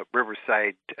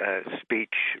Riverside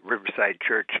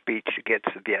Church speech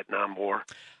against the Vietnam War?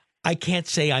 I can't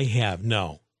say I have,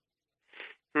 no.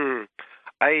 I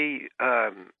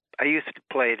used to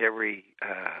play it every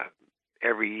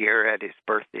year at his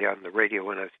birthday on the radio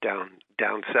when I was down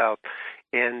south,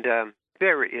 and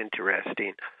very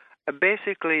interesting.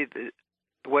 Basically,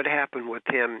 what happened with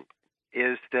him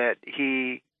is that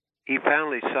he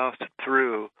finally saw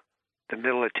through the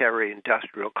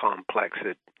military-industrial complex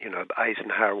that the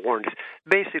Eisenhower warned us.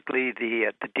 Basically,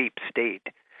 the deep state,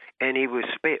 and he was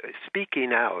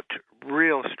speaking out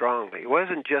real strongly. It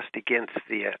wasn't just against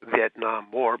the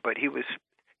Vietnam War, but he was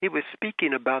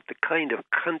speaking about the kind of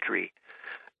country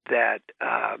that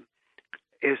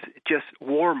is just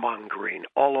warmongering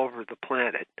all over the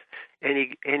planet. And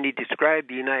he described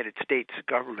the United States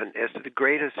government as the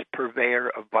greatest purveyor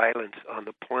of violence on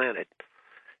the planet.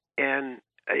 And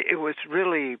it was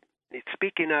really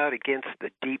speaking out against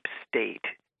the deep state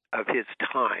of his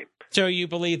time. So you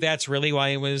believe that's really why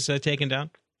it was taken down?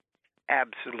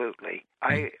 Absolutely.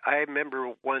 I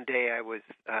remember one day I was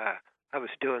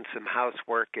doing some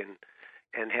housework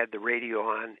and had the radio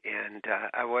on, and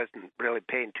I wasn't really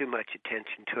paying too much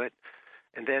attention to it.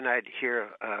 And then I'd hear,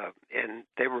 and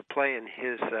they were playing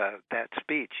his that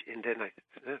speech, and then I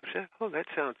said, "Oh, that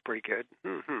sounds pretty good."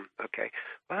 Okay,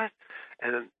 what?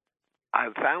 And I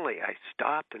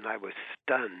stopped, and I was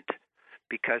stunned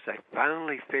because I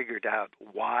finally figured out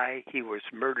why he was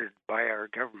murdered by our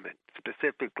government,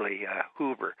 specifically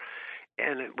Hoover.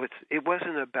 And it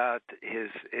wasn't about his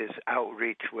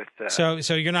outreach with. So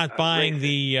you're not buying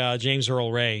the James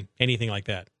Earl Ray, anything like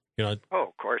that? You're not. Oh,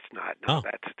 of course not. No,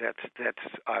 that's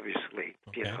obviously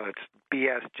it's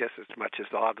BS just as much as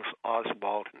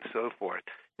Oswald and so forth.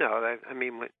 No, I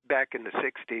mean back in the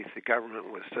 '60s, the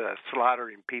government was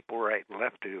slaughtering people right and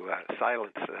left to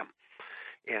silence them,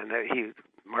 and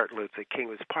Martin Luther King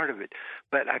was part of it.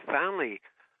 But I finally,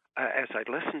 as I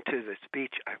listened to the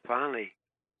speech, I finally.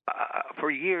 For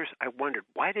years, I wondered,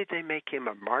 why did they make him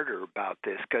a martyr about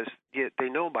this? Because they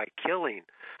know by killing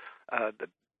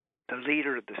the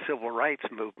leader of the civil rights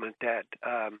movement that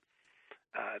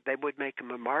they would make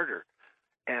him a martyr.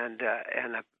 And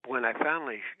when I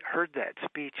finally heard that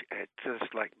speech, it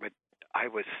just like I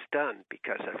was stunned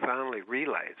because I finally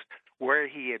realized where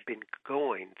he had been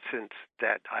going since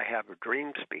that I Have a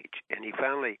Dream speech. And he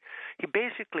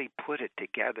basically put it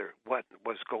together what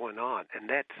was going on,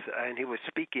 and he was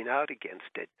speaking out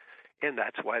against it, and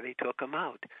that's why they took him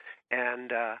out.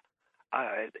 And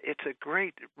it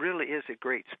really is a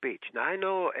great speech. Now I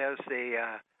know as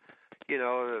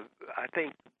I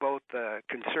think both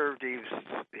conservatives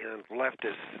and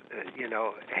leftists,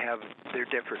 have their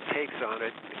different takes on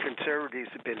it. The conservatives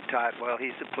have been taught, well,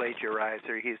 he's a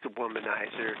plagiarizer, he's a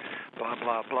womanizer, blah,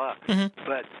 blah, blah. Mm-hmm.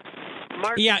 But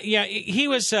he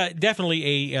was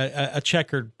definitely a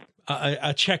checkered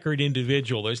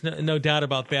individual. There's no doubt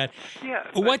about that. Yeah.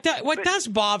 What does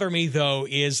bother me though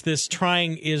is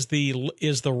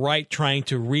the right trying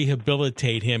to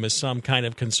rehabilitate him as some kind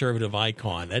of conservative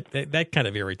icon. That kind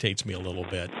of irritates me a little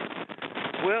bit.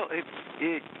 Well,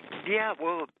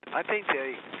 well, I think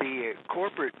the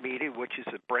corporate media, which is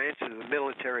a branch of the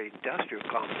military-industrial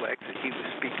complex that he was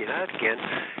speaking out against,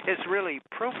 has really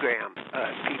programmed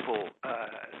people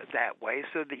that way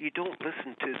so that you don't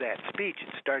listen to that speech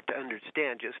and start to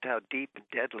understand just how deep and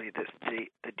deadly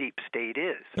the deep state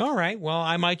is. All right. Well,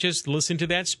 I might just listen to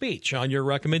that speech on your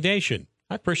recommendation.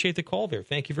 I appreciate the call there.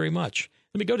 Thank you very much.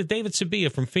 Let me go to David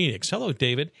Sabia from Phoenix. Hello,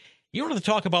 David. You wanted to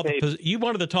talk about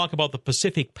the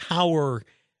Pacific Power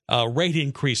rate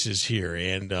increases here,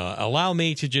 and allow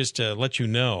me to just let you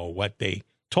know what they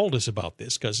told us about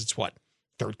this, because it's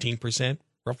 13%,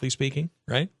 roughly speaking,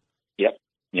 right? Yep.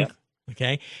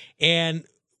 Okay. And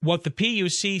what the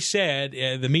PUC said,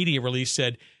 the media release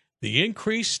said, the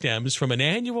increase stems from an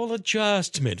annual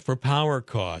adjustment for power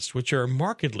costs, which are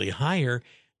markedly higher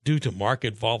due to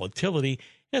market volatility,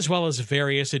 as well as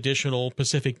various additional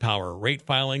Pacific Power rate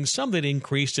filings, some that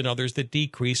increased and others that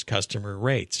decreased customer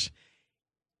rates.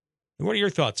 What are your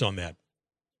thoughts on that?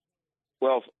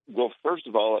 Well, first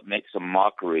of all, it makes a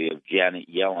mockery of Janet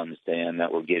Yellen saying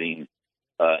that we're getting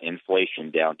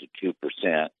inflation down to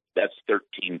 2%. That's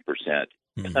 13%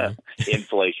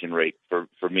 inflation rate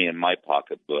for me in my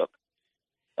pocketbook.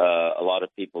 A lot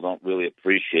of people don't really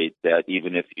appreciate that.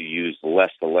 Even if you use a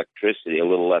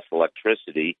little less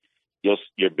electricity,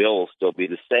 your bill will still be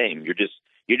the same. You're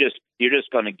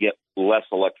just going to get less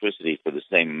electricity for the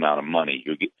same amount of money.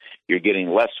 You're getting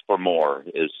less for more.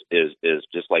 Is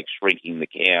just like shrinking the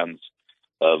cans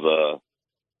of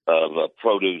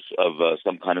produce of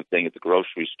some kind of thing at the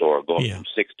grocery store, going from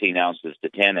 16 ounces to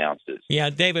 10 ounces. Yeah,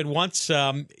 David. Once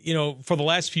for the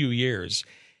last few years,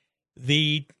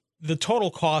 the total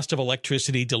cost of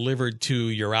electricity delivered to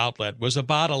your outlet was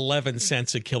about 11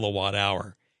 cents a kilowatt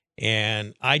hour.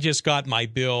 And I just got my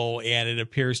bill, and it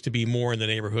appears to be more in the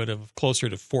neighborhood of closer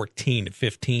to 14 to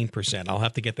 15%. I'll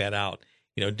have to get that out,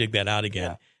 dig that out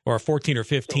again, or 14 or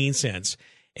 15 cents.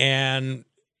 And,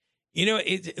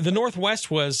 the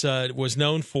Northwest was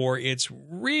known for its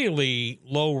really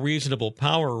low reasonable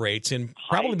power rates, and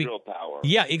probably hydropower.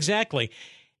 Yeah, exactly.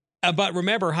 But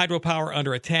remember, hydropower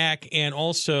under attack, and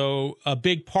also a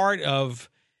big part of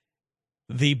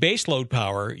the baseload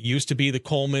power used to be the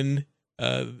Coleman,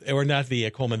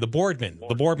 the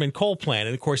Boardman coal plant.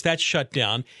 And, of course, that's shut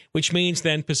down, which means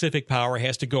then Pacific Power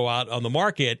has to go out on the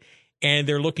market, and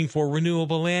they're looking for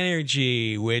renewable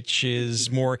energy, which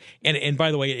is more – and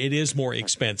by the way, it is more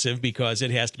expensive because it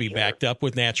has to be backed up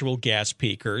with natural gas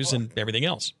peakers and everything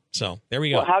else. So there we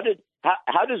go. Well,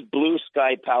 how does Blue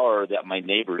Sky Power that my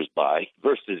neighbors buy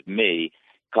versus me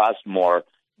cost more?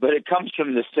 But it comes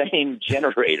from the same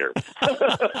generator.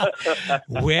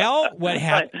 Well, what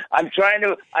happened? I'm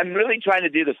really trying to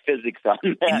do the physics on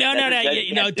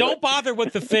that. No. Don't bother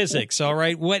with the physics. All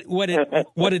right. What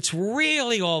it's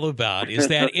really all about is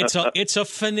that it's a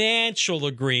financial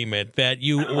agreement that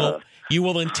you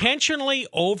will intentionally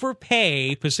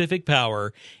overpay Pacific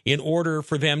Power in order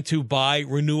for them to buy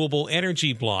renewable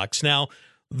energy blocks. Now,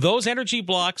 those energy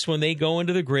blocks, when they go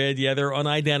into the grid, they're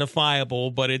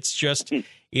unidentifiable, but it's just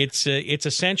it's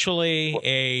essentially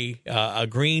a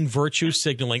green virtue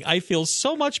signaling. I feel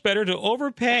so much better to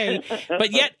overpay,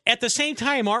 but yet at the same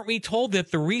time, aren't we told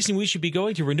that the reason we should be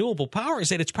going to renewable power is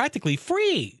that it's practically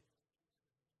free?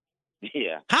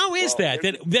 Yeah. How is that?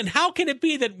 Then how can it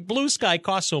be that Blue Sky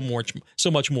costs so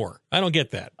much more? I don't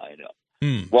get that. I know.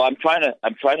 Well, I'm trying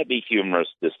to be humorous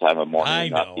this time of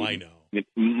morning. I know.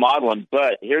 Modeling,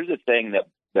 but here's the thing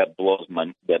that blows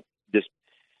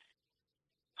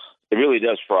it really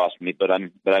does frost me, but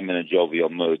I'm in a jovial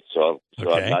mood, so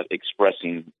I'm not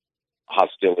expressing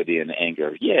hostility and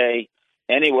anger. Yay.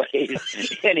 Anyways,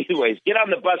 get on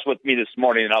the bus with me this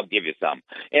morning and I'll give you some.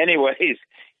 Anyways,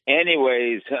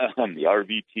 the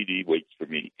RVTD waits for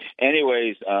me.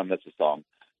 Anyways, that's a song.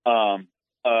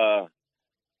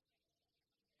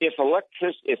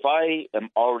 If I am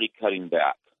already cutting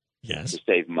back, yes, to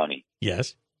save money,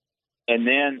 yes, and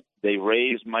then they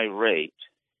raise my rate,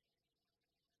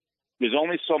 there's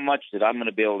only so much that I'm going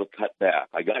to be able to cut back.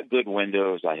 I got good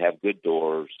windows. I have good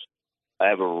doors. I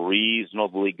have a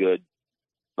reasonably good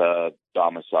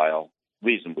domicile.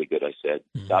 Reasonably good, I said.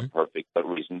 Not perfect, but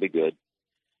reasonably good.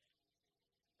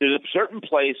 There's a certain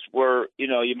place where,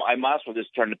 I might as well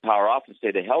just turn the power off and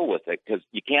say to hell with it, because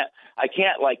I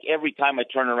can't like every time I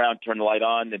turn around, turn the light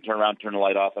on, then turn around, turn the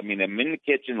light off. I mean, I'm in the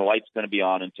kitchen, the light's going to be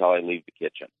on until I leave the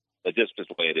kitchen. That's just the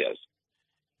way it is.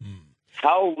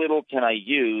 How little can I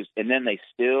use? And then they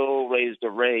still raise the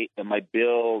rate and my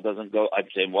bill doesn't go. I'm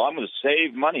saying, well, I'm going to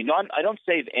save money. No, I don't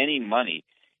save any money.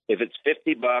 If it's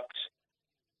 $50,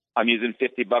 I'm using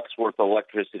 $50 worth of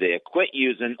electricity. I quit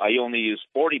using, I only use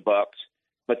 $40,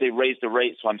 but they raised the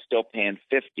rate, so I'm still paying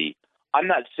 $50. I'm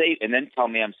not saving, and then tell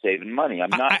me I'm saving money. I'm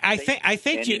not. I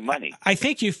think money. I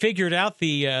think you figured out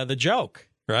the joke,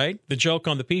 right? The joke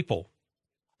on the people.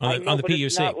 On the PUC.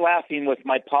 It's not laughing with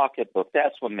my pocketbook.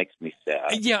 That's what makes me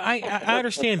sad. Yeah, I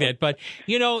understand that. But,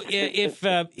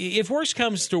 if worse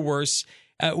comes to worse,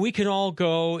 we can all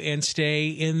go and stay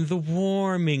in the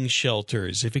warming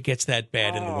shelters if it gets that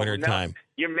bad in the wintertime.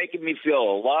 You're making me feel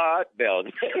a lot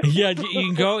better. Yeah, you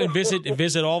can go and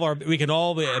visit all we can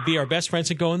all be our best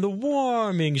friends and go in the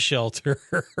warming shelter.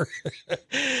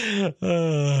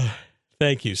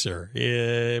 Thank you, sir.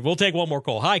 We'll take one more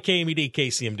call. Hi, KMED,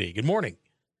 KCMD. Good morning.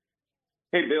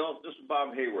 Hey, Bill, this is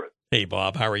Bob Hayworth. Hey,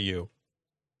 Bob, how are you?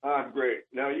 I'm great.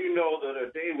 Now, you know that a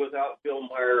day without Bill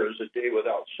Meyer is a day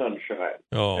without sunshine.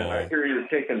 Oh. And I hear you're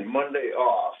taking Monday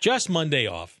off. Just Monday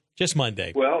off. Just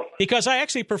Monday. Well, because I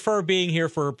actually prefer being here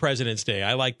for President's Day.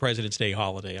 I like President's Day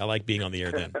holiday. I like being on the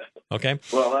air then. Okay?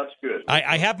 Well, that's good.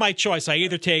 I have my choice. I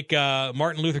either take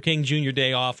Martin Luther King Jr.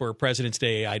 Day off or President's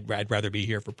Day. I'd rather be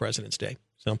here for President's Day.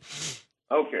 So.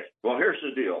 Okay. Well, here's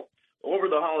the deal. Over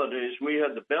the holidays, we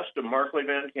had the best of Markley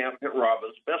Van Camp, Pitt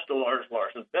Robbins, best of Lars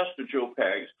Larson, best of Joe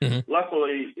Pags. Mm-hmm.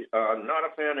 Luckily, not a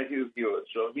fan of Hugh Hewitt,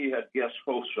 so he had guest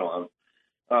hosts on.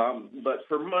 But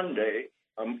for Monday,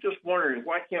 I'm just wondering,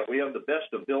 why can't we have the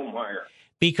best of Bill Meyer?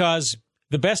 Because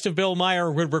the best of Bill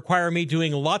Meyer would require me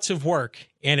doing lots of work,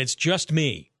 and it's just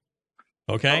me.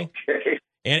 Okay?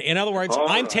 And in other words,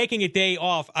 I'm taking a day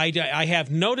off. I have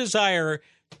no desire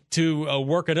to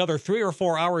work another 3 or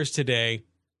 4 hours today,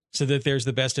 so that there's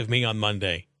the best of me on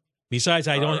Monday. Besides,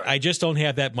 I just don't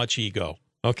have that much ego.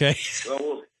 Okay.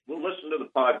 Well, we'll listen to the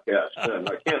podcast then.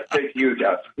 I can't take you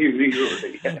down.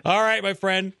 All right, my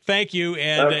friend. Thank you,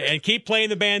 and keep playing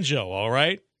the banjo. All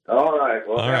right. All right.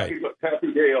 Well, all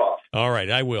happy day off. All right,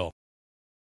 I will.